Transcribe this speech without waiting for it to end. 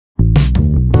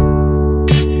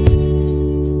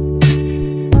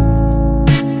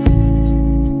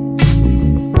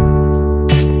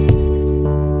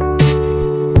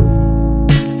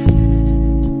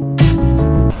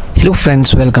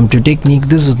friends, welcome to Technique.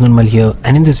 This is Nirmal here,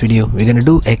 and in this video we're going to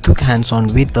do a quick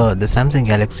hands-on with the Samsung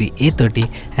Galaxy A30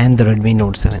 and the Redmi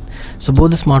Note 7. So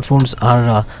both the smartphones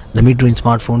are the mid-range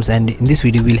smartphones, and in this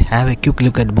video we'll have a quick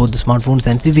look at both the smartphones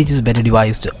and see which is better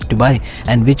device to buy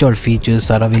and which all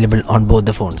features are available on both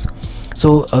the phones.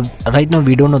 So right now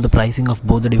we don't know the pricing of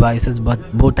both the devices,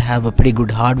 but both have a pretty good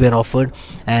hardware offered,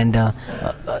 and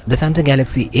the Samsung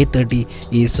Galaxy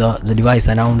A30 is the device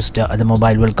announced at the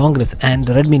Mobile World Congress, and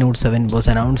the Redmi Note 7 was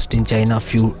announced in China a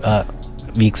few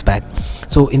weeks back.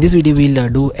 So in this video we'll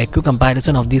do a quick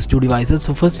comparison of these two devices.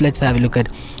 So first let's have a look at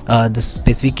the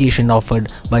specification offered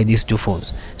by these two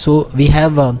phones. So we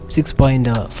have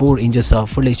 6.4 inches of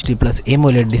Full HD plus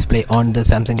AMOLED display on the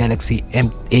Samsung Galaxy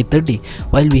A30,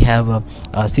 while we have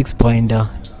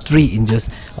 6.3 inches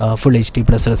Full HD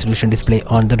plus resolution display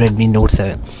on the Redmi Note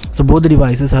 7. So both the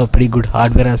devices have pretty good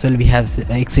hardware as well. We have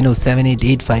Exynos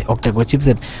 7885 octa-core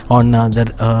chipset on the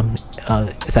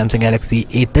Samsung Galaxy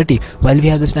A30, while we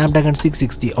have the Snapdragon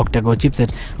 660 octa-core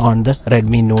chipset on the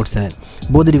Redmi Note 7.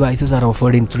 Both the devices are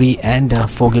offered in 3 and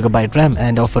 4GB RAM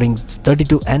and offering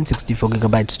 32 and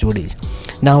 64GB storage.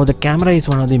 Now the camera is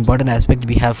one of the important aspects.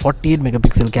 We have 48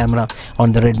 megapixel camera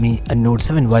on the Redmi Note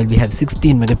 7, while we have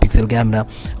 16 megapixel camera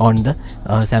on the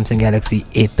Samsung Galaxy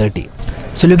A30.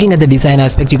 So looking at the design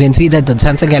aspect, you can see that the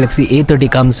Samsung Galaxy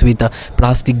A30 comes with a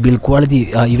plastic build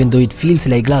quality. Even though it feels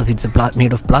like glass, it's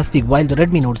made of plastic, while the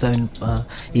Redmi Note 7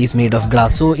 is made of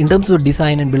glass. So in terms of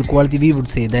design and build quality, we would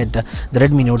say that the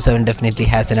Redmi Note 7 definitely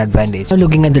has an advantage. Now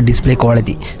looking at the display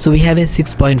quality, so we have a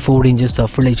 6.4 inches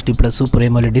of Full HD plus Super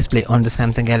AMOLED display on the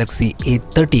Samsung Galaxy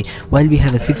A30, while we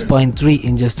have a 6.3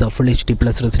 inches of Full HD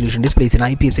plus resolution display. It's an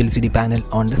IPS LCD panel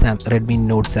on the Redmi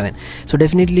Note 7. So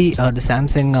definitely the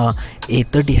Samsung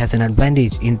A30 has an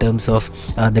advantage in terms of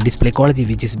the display quality,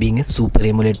 which is being a Super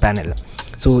AMOLED panel.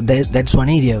 So that's one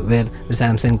area where the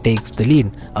Samsung takes the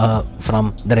lead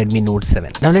from the Redmi Note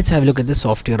 7. Now let's have a look at the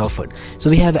software offered. So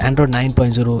we have Android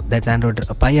 9.0, that's Android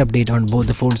Pie update on both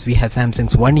the phones. We have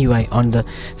Samsung's One UI on the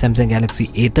Samsung Galaxy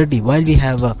A30, while we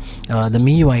have the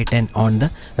MIUI 10 on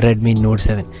the Redmi Note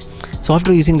 7. So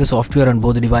after using the software on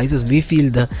both the devices, we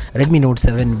feel the Redmi Note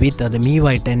 7 with the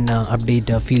MIUI 10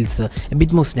 update feels a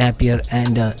bit more snappier,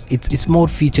 and it's more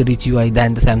feature rich UI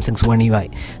than the Samsung's One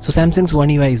UI. So Samsung's One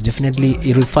UI is definitely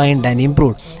refined and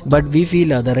improved, but we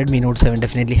feel the Redmi Note 7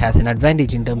 definitely has an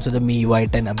advantage in terms of the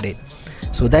MIUI 10 update.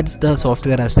 So that's the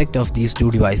software aspect of these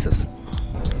two devices.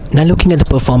 Now looking at the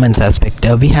performance aspect,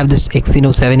 we have this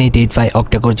Exynos 7885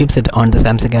 octa-core chipset on the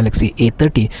Samsung Galaxy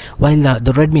A30, while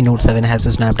the Redmi Note 7 has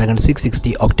a Snapdragon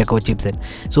 660 octa-core chipset.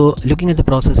 So looking at the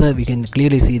processor, we can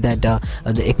clearly see that the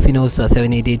Exynos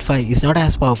 7885 is not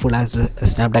as powerful as the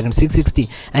Snapdragon 660,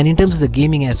 and in terms of the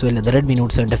gaming as well, the Redmi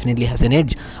Note 7 definitely has an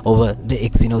edge over the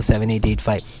Exynos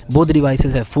 7885. Both the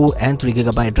devices have 4 and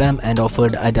 3GB RAM and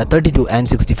offered at 32 and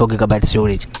 64GB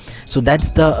storage. So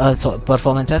that's the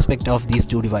performance aspect of these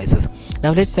two devices.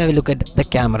 Now let's have a look at the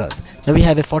cameras. Now we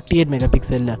have a 48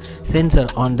 megapixel sensor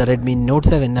on the Redmi Note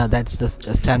 7. Now that's the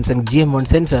Samsung GM1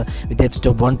 sensor with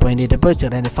f-stop 1.8 aperture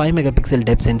and a 5 megapixel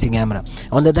depth sensing camera.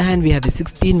 On the other hand, we have a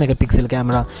 16 megapixel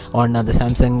camera on the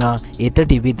Samsung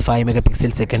A30 with 5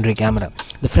 megapixel secondary camera.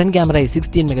 The front camera is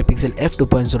 16 megapixel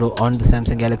f2.0 on the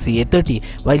Samsung Galaxy A30,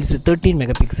 while it's a 13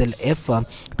 megapixel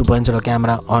f2.0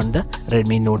 camera on the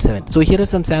Redmi Note 7. So here are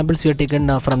some samples we have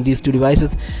taken from these two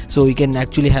devices, so you can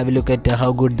actually have a look at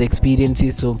how good the experience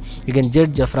is. So you can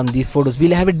judge from these photos.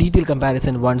 We'll have a detailed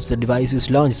comparison once the device is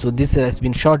launched. So this has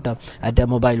been shot at a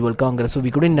Mobile World Congress, so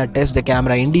we couldn't test the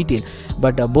camera in detail,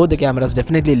 but both the cameras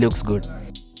definitely looks good.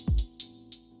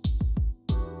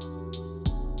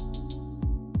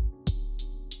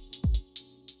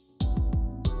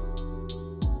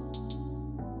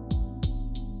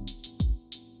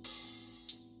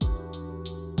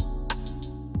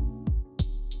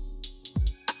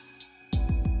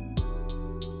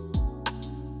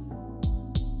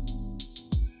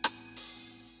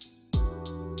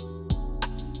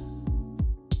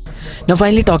 Now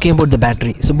finally talking about the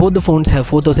battery. So both the phones have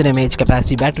 4000 mAh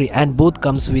capacity battery, and both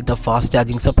comes with a fast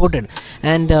charging supported,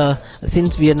 and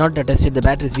since we are not tested the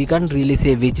batteries, we can't really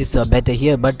say which is better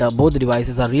here, but both the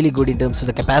devices are really good in terms of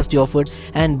the capacity offered,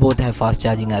 and both have fast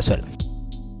charging as well.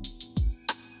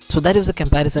 So that is a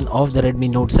comparison of the Redmi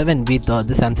Note 7 with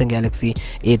the Samsung Galaxy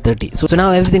A30. So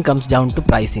now everything comes down to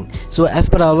pricing. So as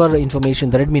per our information,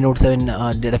 the Redmi Note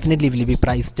 7 definitely will be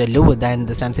priced lower than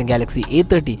the Samsung Galaxy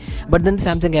A30, but then the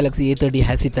Samsung Galaxy A30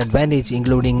 has its advantage,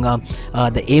 including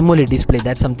the AMOLED display.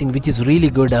 That's something which is really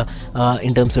good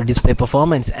in terms of display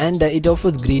performance, and it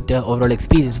offers great overall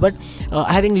experience. But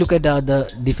having look at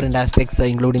the different aspects,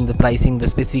 including the pricing, the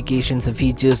specifications, the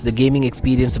features, the gaming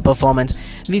experience, the performance,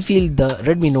 we feel the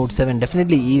Redmi Note 7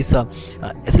 definitely is a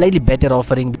slightly better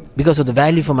offering because of the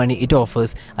value for money it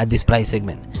offers at this price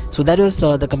segment. So that was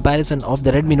the comparison of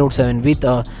the Redmi Note 7 with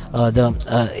the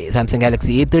Samsung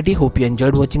Galaxy A30. Hope you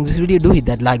enjoyed watching this video. Do hit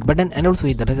that like button and also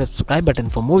hit the subscribe button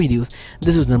for more videos.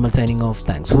 This is Normal signing off.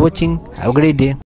 Thanks for watching. Have a great day.